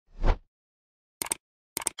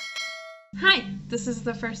Hi, this is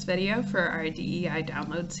the first video for our DEI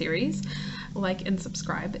download series. Like and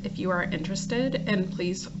subscribe if you are interested, and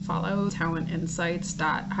please follow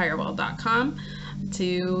talentinsights.hirewell.com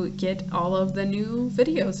to get all of the new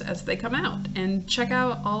videos as they come out, and check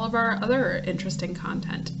out all of our other interesting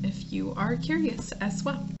content if you are curious as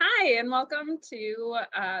well. Hi, and welcome to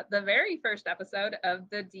the very first episode of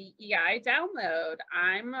the DEI download.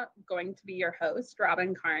 I'm going to be your host,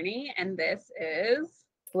 Robin Carney, and this is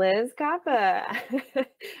Liz Kappa.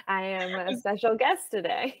 I am a special guest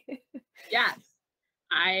today. Yes,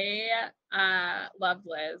 I love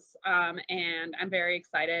Liz, and I'm very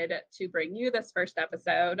excited to bring you this first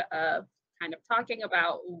episode of kind of talking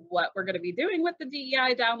about what we're going to be doing with the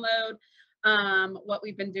DEI download, what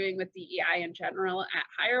we've been doing with DEI in general at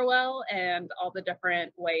Hirewell, and all the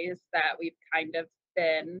different ways that we've kind of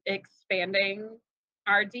been expanding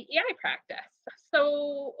our DEI practice.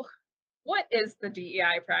 So, what is the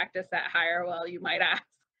DEI practice at Hirewell, you might ask?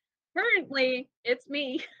 Currently, it's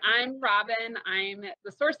me. I'm Robin. I'm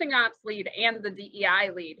the sourcing ops lead and the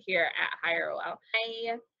DEI lead here at Hirewell.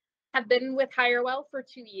 I have been with Hirewell for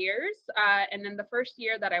 2 years. And in the first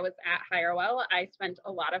year that I was at Hirewell, I spent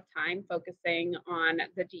a lot of time focusing on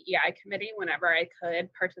the DEI committee whenever I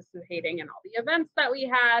could, participating in all the events that we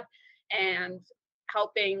had and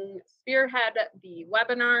helping spearhead the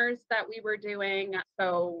webinars that we were doing.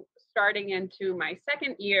 So starting into my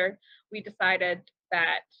second year, we decided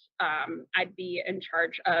that I'd be in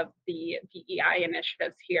charge of the DEI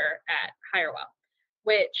initiatives here at Hirewell,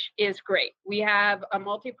 which is great. We have a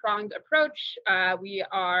multi-pronged approach. We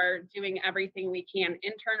are doing everything we can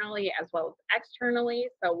internally as well as externally.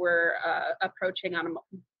 So we're approaching on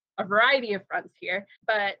a variety of fronts here.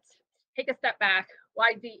 But take a step back,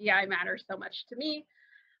 why DEI matters so much to me.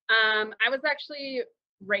 I was actually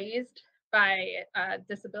raised by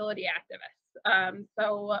disability activists.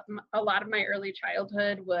 So a lot of my early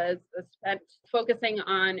childhood was spent focusing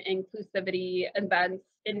on inclusivity events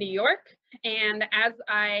in New York. And as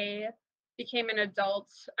I became an adult,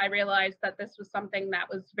 I realized that this was something that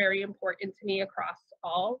was very important to me across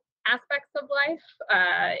all aspects of life.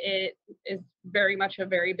 It is very much a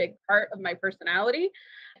very big part of my personality.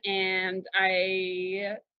 And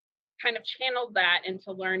I kind of channeled that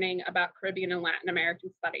into learning about Caribbean and Latin American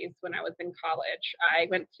studies when I was in college. I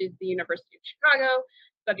went to the University of Chicago,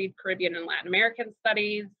 studied Caribbean and Latin American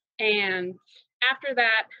studies, and after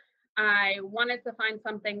that, I wanted to find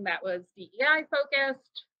something that was DEI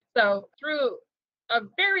focused. So through a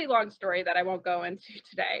very long story that I won't go into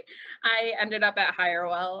today, I ended up at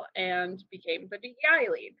Hirewell and became the DEI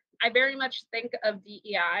lead. I very much think of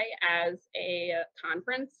DEI as a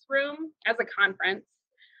conference room, as a conference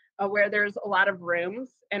where there's a lot of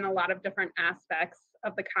rooms and a lot of different aspects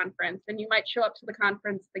of the conference. And you might show up to the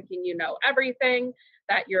conference thinking you know everything,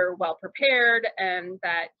 that you're well prepared, and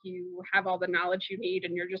that you have all the knowledge you need,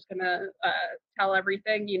 and you're just going to tell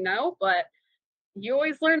everything you know. But you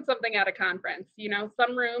always learn something at a conference. You know,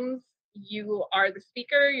 some rooms you are the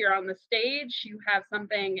speaker, you're on the stage, you have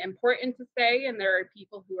something important to say, and there are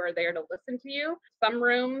people who are there to listen to you. Some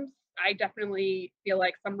rooms, I definitely feel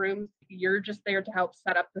like some rooms, you're just there to help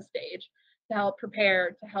set up the stage, to help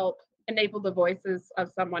prepare, to help enable the voices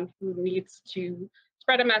of someone who needs to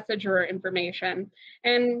spread a message or information.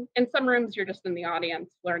 And in some rooms, you're just in the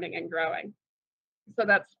audience learning and growing. So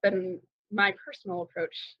that's been my personal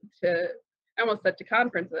approach to, I almost said to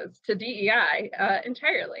conferences, to DEI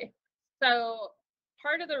entirely. So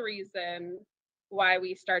part of the reason why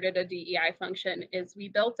we started a DEI function is we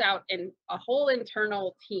built out a whole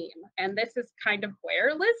internal team. And this is kind of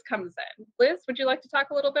where Liz comes in. Liz, would you like to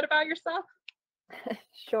talk a little bit about yourself?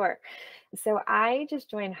 Sure. So I just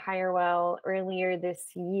joined Hirewell earlier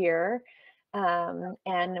this year and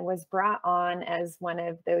was brought on as one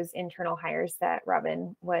of those internal hires that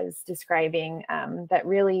Robin was describing that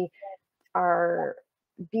really are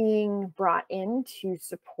being brought in to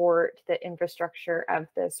support the infrastructure of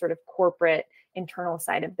the sort of corporate internal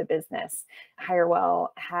side of the business.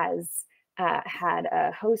 Hirewell has had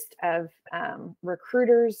a host of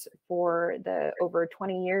recruiters for the over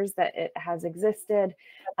 20 years that it has existed.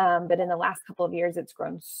 But in the last couple of years, it's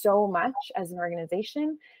grown so much as an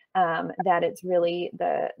organization that it's really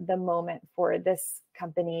the moment for this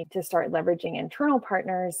company to start leveraging internal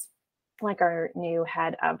partners like our new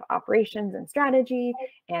head of operations and strategy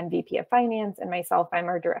and VP of finance, and myself, I'm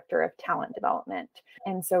our director of talent development.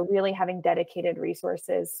 And so really having dedicated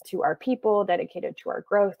resources to our people, dedicated to our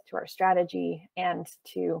growth, to our strategy, and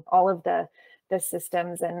to all of the the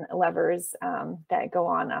systems and levers that go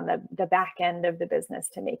on the back end of the business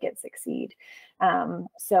to make it succeed.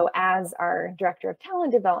 So as our director of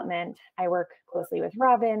talent development, I work closely with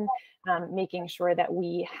Robin, making sure that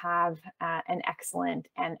we have an excellent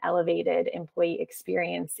and elevated employee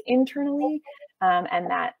experience internally, and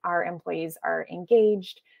that our employees are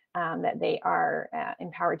engaged, that they are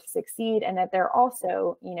empowered to succeed, and that they're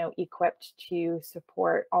also, equipped to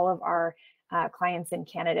support all of our clients and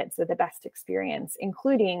candidates with the best experience,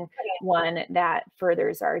 including one that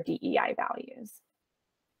furthers our DEI values.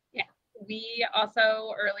 Yeah, we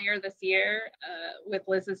also earlier this year, with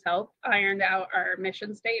Liz's help, ironed out our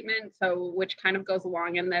mission statement, so which kind of goes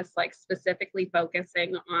along in this, like specifically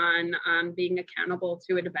focusing on being accountable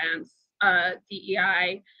to advance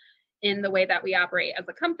DEI in the way that we operate as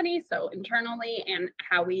a company, so internally, and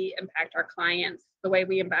how we impact our clients, the way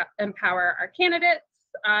we empower our candidates,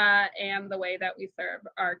 and the way that we serve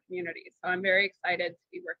our communities. So I'm very excited to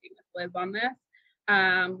be working with Liz on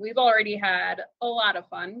this. We've already had a lot of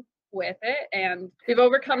fun with it, and we've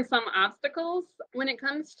overcome some obstacles when it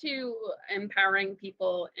comes to empowering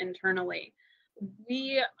people internally.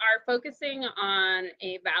 We are focusing on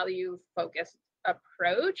a value-focused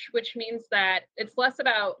approach, which means that it's less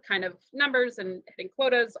about kind of numbers and hitting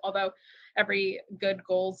quotas, although every good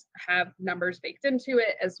goals have numbers baked into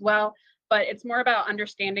it as well. But it's more about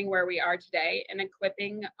understanding where we are today and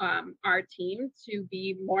equipping our team to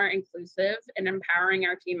be more inclusive and empowering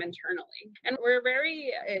our team internally. And we're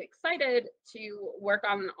very excited to work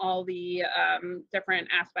on all the different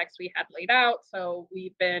aspects we had laid out. So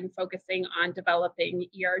we've been focusing on developing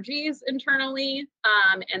ERGs internally,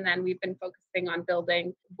 and then we've been focusing on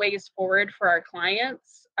building ways forward for our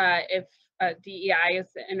clients if DEI is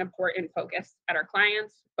an important focus at our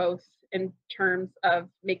clients, both in terms of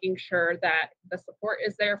making sure that the support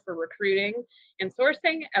is there for recruiting and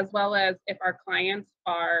sourcing, as well as if our clients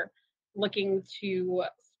are looking to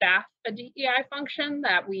staff a DEI function,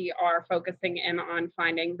 that we are focusing in on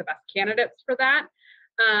finding the best candidates for that.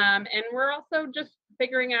 And we're also just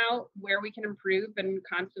figuring out where we can improve and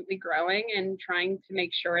constantly growing and trying to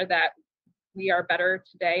make sure that we are better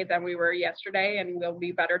today than we were yesterday, and we'll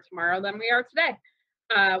be better tomorrow than we are today,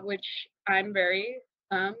 which I'm very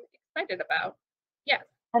excited about. Yes.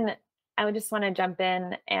 And I would just want to jump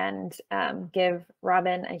in and give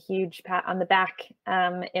Robin a huge pat on the back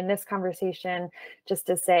in this conversation, just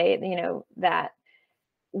to say, that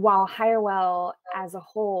while HireWell as a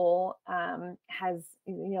whole has,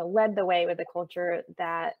 led the way with a culture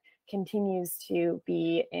that continues to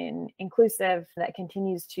be inclusive, that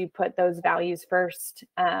continues to put those values first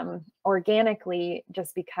organically,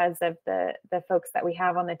 just because of the folks that we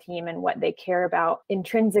have on the team and what they care about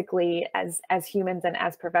intrinsically as humans and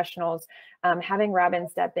as professionals. Having Robin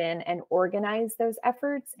step in and organize those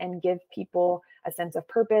efforts and give people a sense of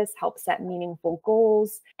purpose, help set meaningful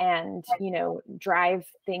goals, and drive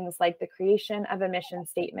things like the creation of a mission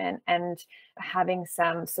statement, and having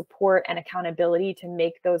some support and accountability to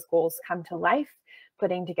make those goals come to life,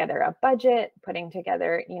 putting together a budget, putting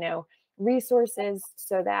together resources,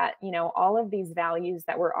 so that all of these values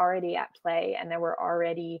that were already at play and that were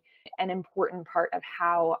already an important part of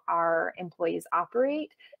how our employees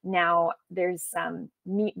operate, now there's some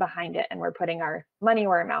meat behind it, and we're putting our money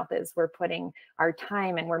where our mouth is. We're putting our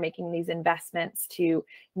time, and we're making these investments to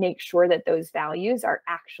make sure that those values are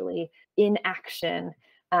actually in action,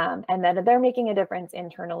 and that they're making a difference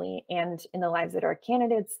internally and in the lives of our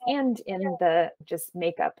candidates and in the just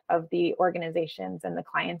makeup of the organizations and the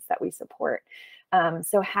clients that we support.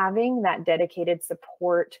 So having that dedicated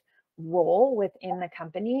support role within the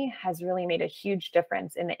company has really made a huge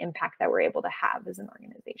difference in the impact that we're able to have as an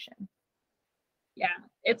organization. Yeah,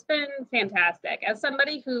 it's been fantastic. As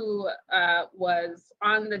somebody who was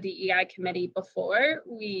on the DEI committee before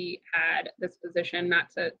we had this position, not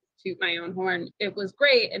to toot my own horn, it was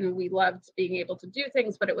great and we loved being able to do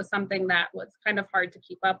things, but it was something that was kind of hard to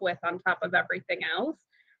keep up with on top of everything else.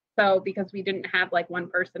 So because we didn't have like one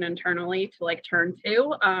person internally to like turn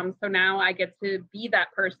to, so now I get to be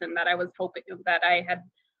that person that I was hoping that I had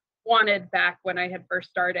wanted back when I had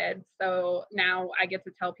first started. So now I get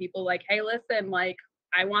to tell people like, hey, listen, like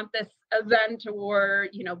I want this event or,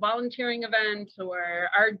 volunteering event, or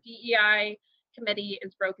our DEI committee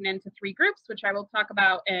is broken into 3 groups, which I will talk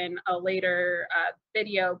about in a later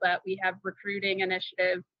video, but we have recruiting,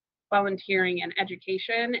 initiative, volunteering, and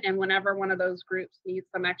education. And whenever one of those groups needs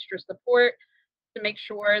some extra support to make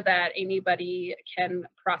sure that anybody can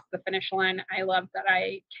cross the finish line, I love that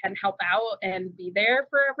I can help out and be there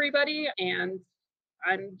for everybody. And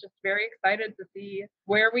I'm just very excited to see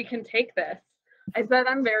where we can take this. I said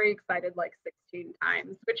I'm very excited like 16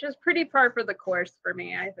 times, which is pretty par for the course for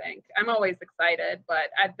me, I think. I'm always excited, but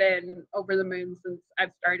I've been over the moon since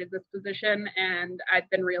I've started this position, and I've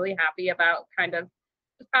been really happy about kind of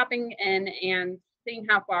just popping in and seeing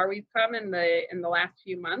how far we've come in the last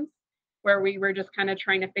few months, where we were just kind of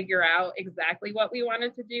trying to figure out exactly what we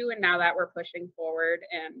wanted to do, and now that we're pushing forward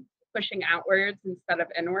and pushing outwards instead of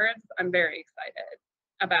inwards, I'm very excited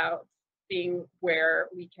about seeing where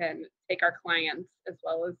we can take our clients as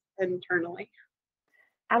well as internally.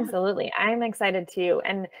 Absolutely. I'm excited too.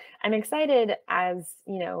 And I'm excited as,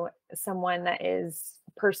 someone that is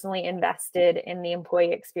personally invested in the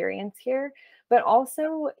employee experience here, but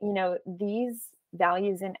also, these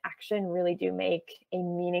values in action really do make a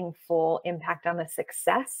meaningful impact on the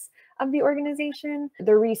success of the organization.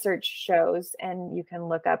 The research shows, and you can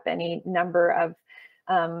look up any number of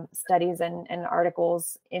studies and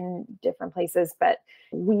articles in different places, but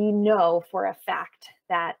we know for a fact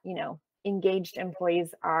that, engaged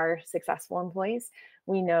employees are successful employees.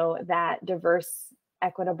 We know that diverse,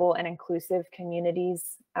 equitable, and inclusive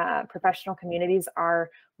communities, professional communities, are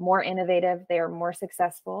more innovative, they are more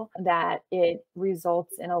successful, that it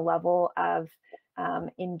results in a level of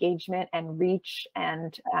engagement and reach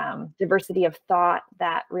and diversity of thought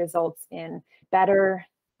that results in better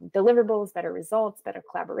deliverables, better results, better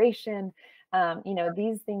collaboration.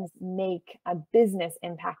 These things make a business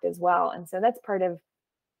impact as well. And so that's part of,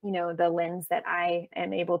 the lens that I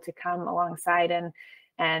am able to come alongside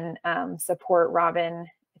and support Robin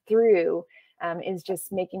through, is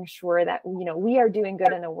just making sure that, we are doing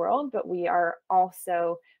good in the world, but we are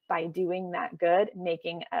also, by doing that good,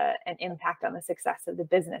 making an impact on the success of the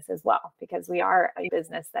business as well, because we are a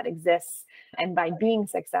business that exists. And by being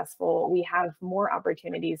successful, we have more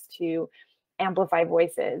opportunities to amplify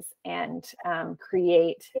voices and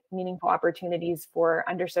create meaningful opportunities for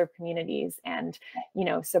underserved communities, and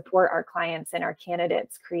support our clients and our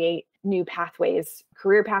candidates, create new pathways,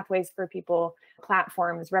 career pathways for people,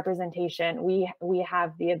 platforms, representation. We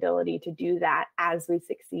have the ability to do that as we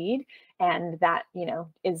succeed, and that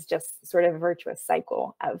is just sort of a virtuous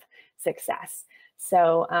cycle of success.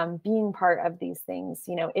 So being part of these things,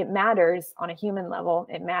 it matters on a human level.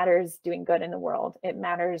 It matters doing good in the world. It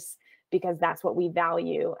matters because that's what we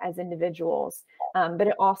value as individuals. But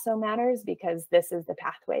it also matters because this is the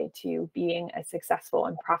pathway to being a successful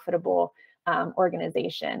and profitable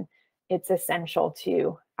organization. It's essential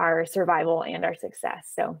to our survival and our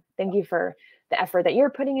success. So thank you for the effort that you're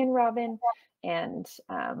putting in, Robin. And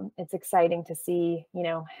it's exciting to see,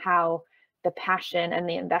 how the passion and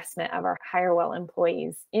the investment of our HireWell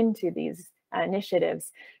employees into these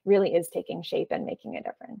initiatives really is taking shape and making a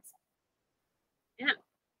difference. Yeah.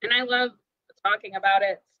 And I love talking about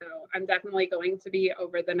it. So I'm definitely going to be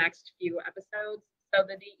over the next few episodes. So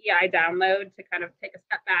the DEI download, to kind of take a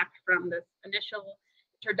step back from this initial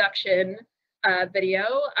introduction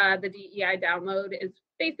video, the DEI download is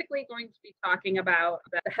basically going to be talking about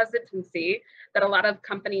the hesitancy that a lot of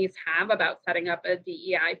companies have about setting up a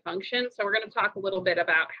DEI function. So we're going to talk a little bit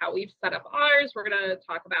about how we've set up ours. We're going to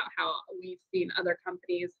talk about how we've seen other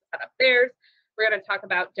companies set up theirs. We're going to talk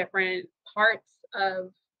about different parts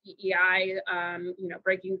of DEI,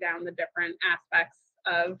 breaking down the different aspects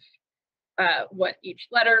of what each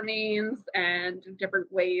letter means, and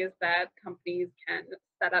different ways that companies can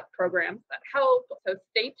set up programs that help. So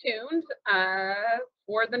stay tuned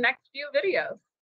for the next few videos.